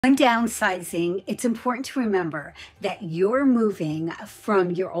When downsizing, it's important to remember that you're moving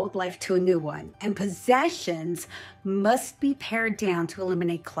from your old life to a new one, and possessions must be pared down to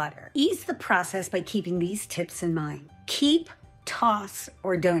eliminate clutter. Ease the process by keeping these tips in mind. Keep, toss,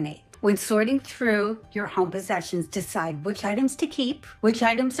 or donate. When sorting through your home possessions, decide which items to keep, which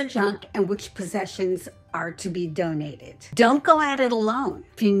items are junk, and which possessions are to be donated. Don't go at it alone.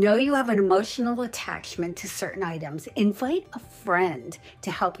 If you know you have an emotional attachment to certain items, invite a friend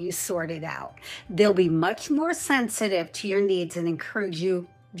to help you sort it out. They'll be much more sensitive to your needs and encourage you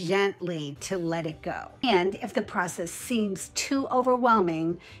gently to let it go. And if the process seems too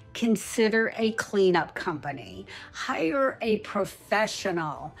overwhelming, consider a cleanup company. Hire a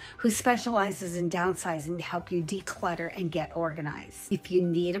professional who specializes in downsizing to help you declutter and get organized. If you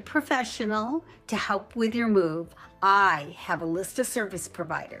need a professional to help with your move, I have a list of service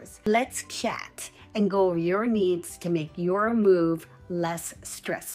providers. Let's chat and go over your needs to make your move less stressful.